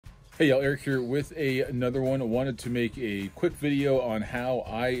Hey y'all, Eric here with another one. I wanted to make a quick video on how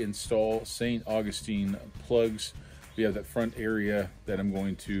I install St. Augustine plugs. We have that front area that I'm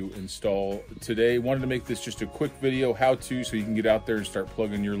going to install today. Wanted to make this just a quick video, how to, so you can get out there and start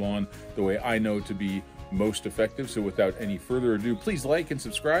plugging your lawn the way I know to be most effective. So without any further ado, please like and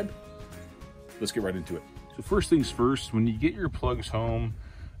subscribe. Let's get right into it. So first things first, when you get your plugs home,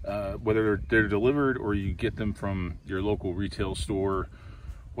 whether they're delivered or you get them from your local retail store,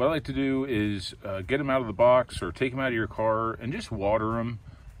 what I like to do is get them out of the box or take them out of your car and just water them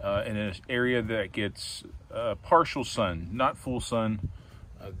in an area that gets partial sun, not full sun.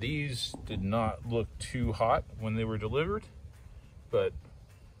 These did not look too hot when they were delivered, but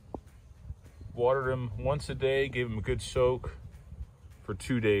watered them once a day, gave them a good soak for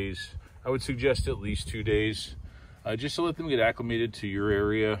 2 days. I would suggest at least 2 days, just to let them get acclimated to your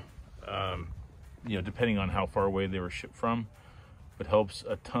area, you know, depending on how far away they were shipped from. It helps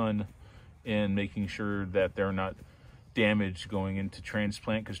a ton in making sure that they're not damaged going into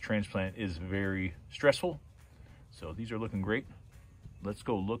transplant, because transplant is very stressful. So these are looking great. Let's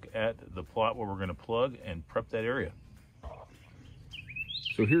go look at the plot where we're going to plug and prep that area.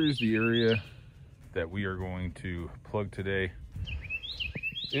 So here's the area that we are going to plug today.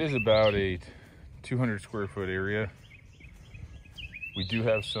 It is about a 200 square foot area. We do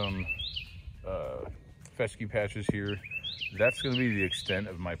have some fescue patches here. That's going to be the extent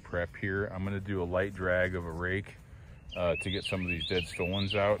of my prep here. I'm going to do a light drag of a rake to get some of these dead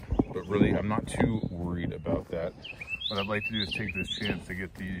stolons out, but really I'm not too worried about that. What I'd like to do is take this chance to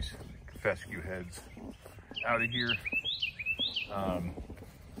get these fescue heads out of here. And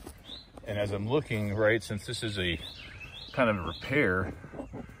as I'm looking, right, since this is a kind of a repair,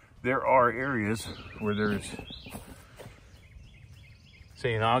 there are areas where there's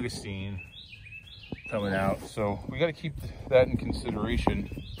St. Augustine coming out, so we got to keep that in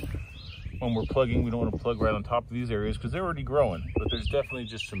consideration when we're plugging. We don't want to plug right on top of these areas because they're already growing, but there's definitely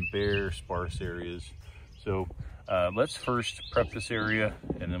just some bare, sparse areas. So let's first prep this area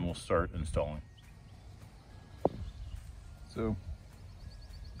and then we'll start installing. So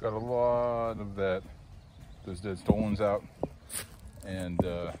got a lot of those dead stolons out, and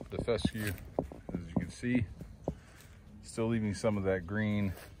the fescue, as you can see, still leaving some of that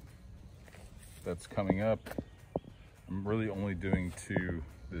green that's coming up. I'm really only doing to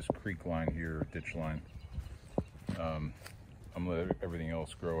this creek line here, ditch line. I'm gonna let everything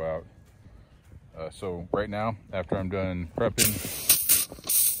else grow out. So right now, after I'm done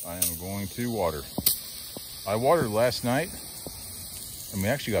prepping, I am going to water. I watered last night, and we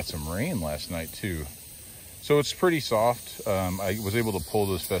actually got some rain last night too. So it's pretty soft. I was able to pull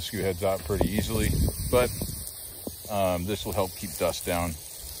those fescue heads out pretty easily, but this will help keep dust down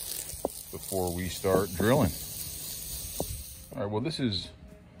before we start drilling. All right, well, this is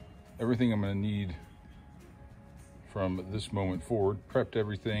everything I'm gonna need from this moment forward. Prepped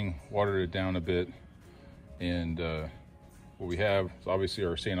everything, watered it down a bit, and what we have is obviously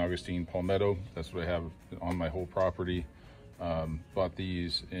our St. Augustine palmetto. That's what I have on my whole property. Bought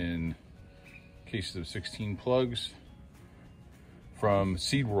these in cases of 16 plugs from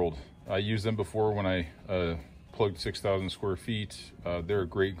Seed World. I used them before when I plugged 6,000 square feet. They're a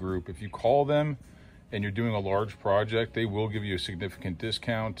great group. If you call them and you're doing a large project, they will give you a significant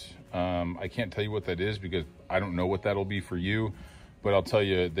discount. I can't tell you what that is because I don't know what that'll be for you, but I'll tell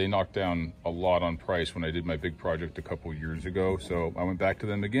you, they knocked down a lot on price when I did my big project a couple years ago. So I went back to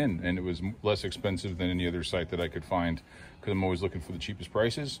them again, and it was less expensive than any other site that I could find because I'm always looking for the cheapest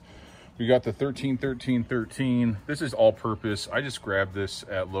prices. We got the 13-13-13. This is all purpose. I just grabbed this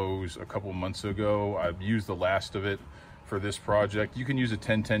at Lowe's a couple months ago. I've used the last of it for this project. You can use a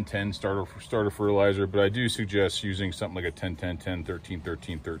 10-10-10 starter fertilizer, but I do suggest using something like a 10-10-10,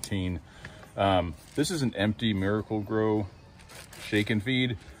 13-13-13. This is an empty Miracle-Gro shake and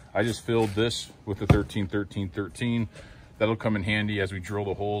feed. I just filled this with the 13-13-13. That'll come in handy as we drill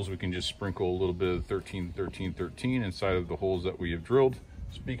the holes. We can just sprinkle a little bit of 13-13-13 inside of the holes that we have drilled.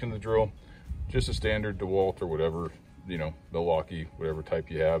 Speaking of the drill, just a standard DeWalt or whatever, you know, Milwaukee, whatever type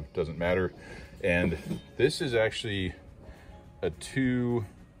you have, doesn't matter. And this is actually a 2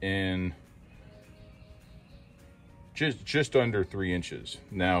 in just under 3 inches.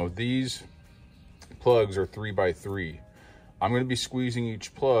 Now these plugs are 3 by 3. I'm going to be squeezing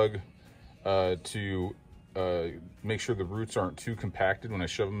each plug to make sure the roots aren't too compacted when I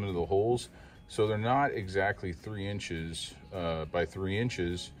shove them into the holes. So they're not exactly 3 inches by 3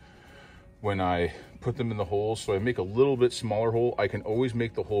 inches when I put them in the holes. So I make a little bit smaller hole. I can always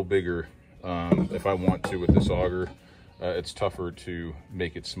make the hole bigger if I want to with this auger. It's tougher to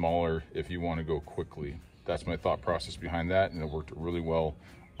make it smaller if you want to go quickly. That's my thought process behind that, and it worked really well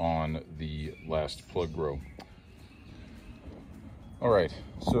on the last plug row. All right,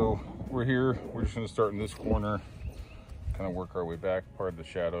 so we're here. We're just gonna start in this corner, kind of work our way back, part of the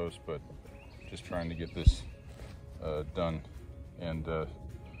shadows, but just trying to get this done. And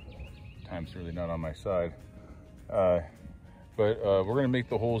time's really not on my side. But we're gonna make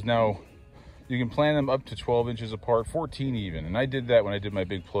the holes now. You can plan them up to 12 inches apart, 14 even. And I did that when I did my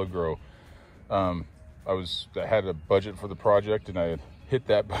big plug row. I had a budget for the project and I had hit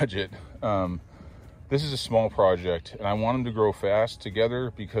that budget. This is a small project and I want them to grow fast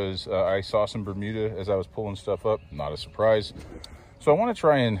together because I saw some Bermuda as I was pulling stuff up, not a surprise. So I want to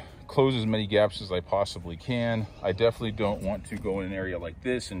try and close as many gaps as I possibly can. I definitely don't want to go in an area like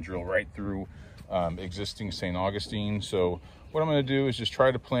this and drill right through existing St. Augustine. So what I'm going to do is just try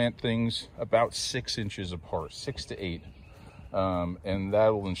to plant things about 6 inches apart, 6 to 8. And that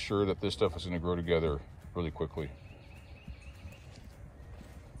will ensure that this stuff is going to grow together really quickly.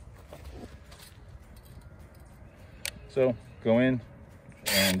 So go in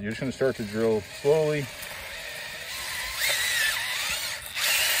and you're just going to start to drill slowly.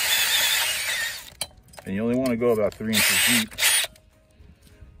 And you only want to go about 3 inches deep.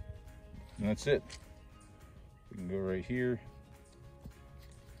 And that's it. We can go right here.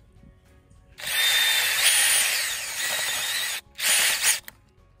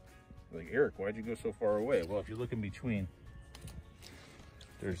 Like, Eric, why'd you go so far away? Well, if you look in between,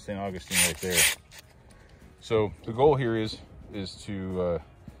 there's St. Augustine right there. So the goal here is to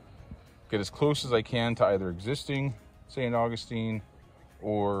get as close as I can to either existing St. Augustine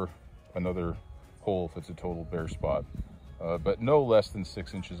or another hole if it's a total bare spot. But no less than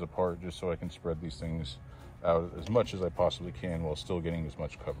 6 inches apart, just so I can spread these things out as much as I possibly can while still getting as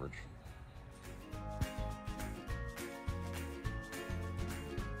much coverage.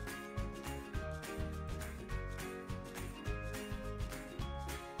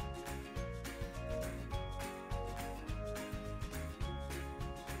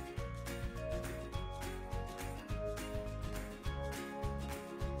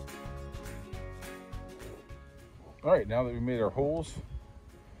 All right, now that we made our holes,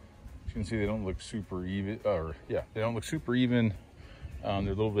 you can see they don't look super even, they don't look super even. They're a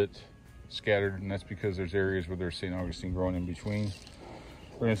little bit scattered, and that's because there's areas where there's St. Augustine growing in between.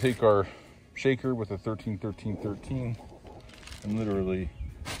 We're gonna take our shaker with a 13-13-13 and literally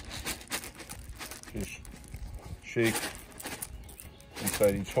just shake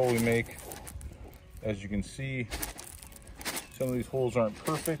inside each hole we make. As you can see, some of these holes aren't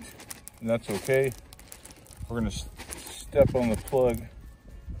perfect, and that's okay. We're gonna step on the plug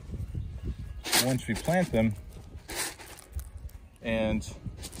once we plant them and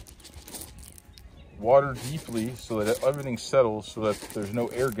water deeply so that everything settles, so that there's no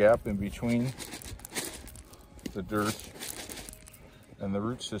air gap in between the dirt and the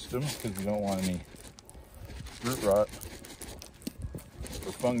root system, because you don't want any root rot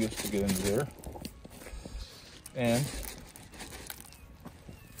or fungus to get into there. And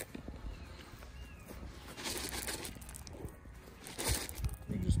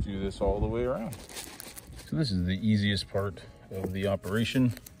do this all the way around. So this is the easiest part of the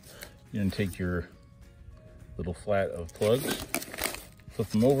operation. You're gonna take your little flat of plugs, flip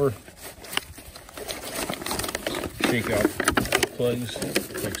them over, shake out the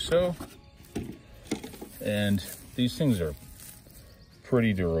plugs like so, and these things are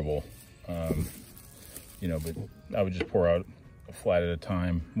pretty durable. You know, but I would just pour out a flat at a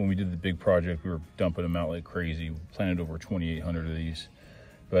time. When we did the big project, we were dumping them out like crazy. We planted over 2,800 of these.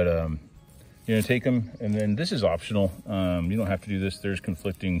 But you're gonna take them, and then this is optional. You don't have to do this. There's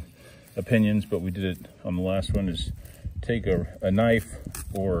conflicting opinions, but we did it on the last one, is take a knife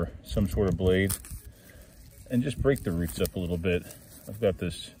or some sort of blade and just break the roots up a little bit. I've got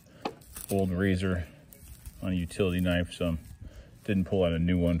this old razor on a utility knife, so I didn't pull out a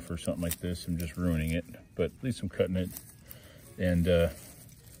new one for something like this. I'm just ruining it, but at least I'm cutting it, and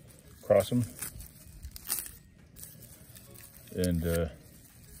cross them. And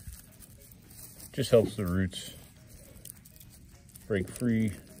just helps the roots break free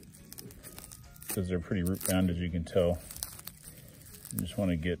because they're pretty root bound, as you can tell. You just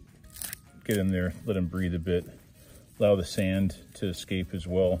want to get in there, let them breathe a bit, allow the sand to escape as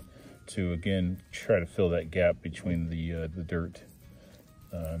well, to again try to fill that gap between the dirt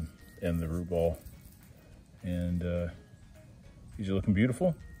and the root ball. And these are looking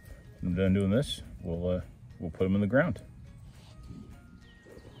beautiful. When I'm done doing this, we'll put them in the ground.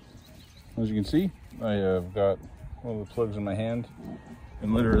 As you can see, I have got one of the plugs in my hand,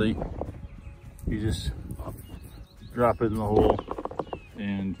 and literally you just drop it in the hole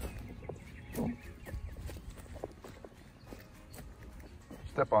and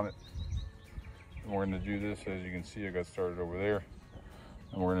step on it. And we're gonna do this, as you can see, I got started over there.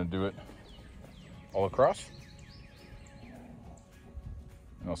 And we're gonna do it all across.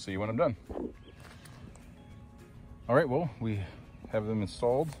 And I'll see you when I'm done. All right, well, we have them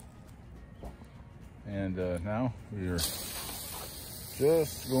installed. And now we are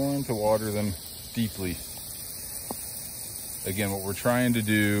just going to water them deeply. Again, what we're trying to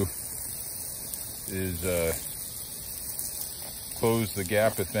do is close the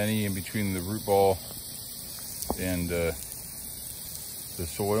gap, if any, in between the root ball and the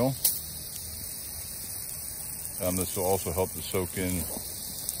soil. This will also help to soak in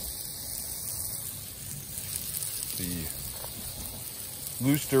the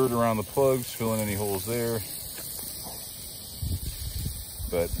loose dirt around the plugs, fill in any holes there.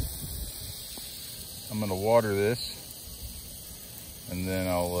 But I'm gonna water this, and then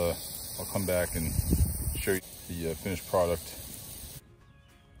I'll come back and show you the finished product.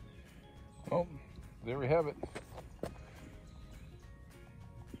 Well, there we have it.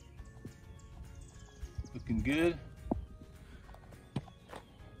 Looking good.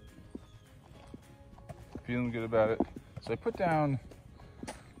 Feeling good about it. So I put down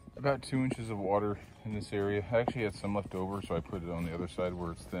about 2 inches of water in this area. I actually had some left over, so I put it on the other side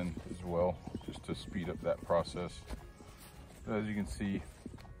where it's thin as well, just to speed up that process. But as you can see,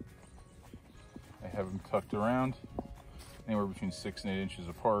 I have them tucked around anywhere between 6 and 8 inches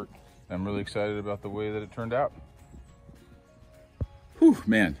apart. I'm really excited about the way that it turned out. Whew,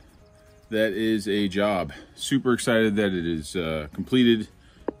 man, that is a job. Super excited that it is completed,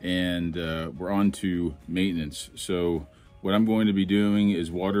 and we're on to maintenance. So what I'm going to be doing is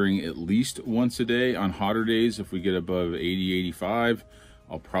watering at least once a day. On hotter days, if we get above 80, 85,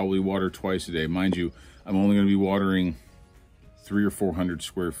 I'll probably water twice a day. Mind you, I'm only going to be watering 300 or 400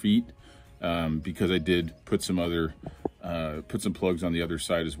 square feet because I did put some plugs on the other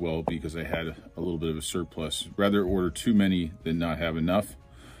side as well, because I had a little bit of a surplus. Rather order too many than not have enough.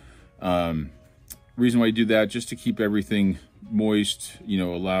 Reason why I do that, just to keep everything moist, you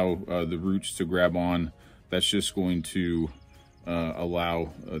know, allow the roots to grab on. That's just going to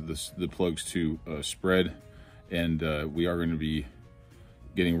allow the plugs to spread, and we are going to be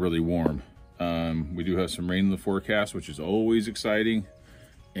getting really warm. We do have some rain in the forecast, which is always exciting,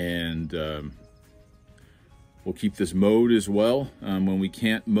 and we'll keep this mowed as well. When we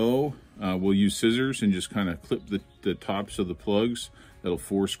can't mow, we'll use scissors and just kind of clip the tops of the plugs. That'll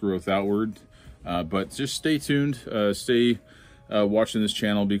force growth outward. But just stay tuned, stay watching this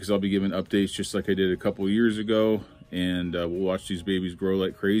channel, because I'll be giving updates just like I did a couple years ago, and we'll watch these babies grow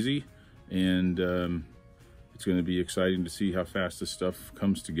like crazy, and it's going to be exciting to see how fast this stuff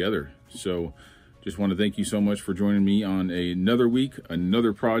comes together. So just want to thank you so much for joining me on another week,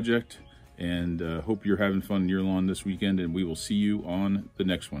 another project, and hope you're having fun in your lawn this weekend, and we will see you on the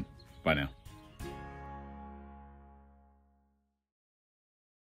next one. Bye now.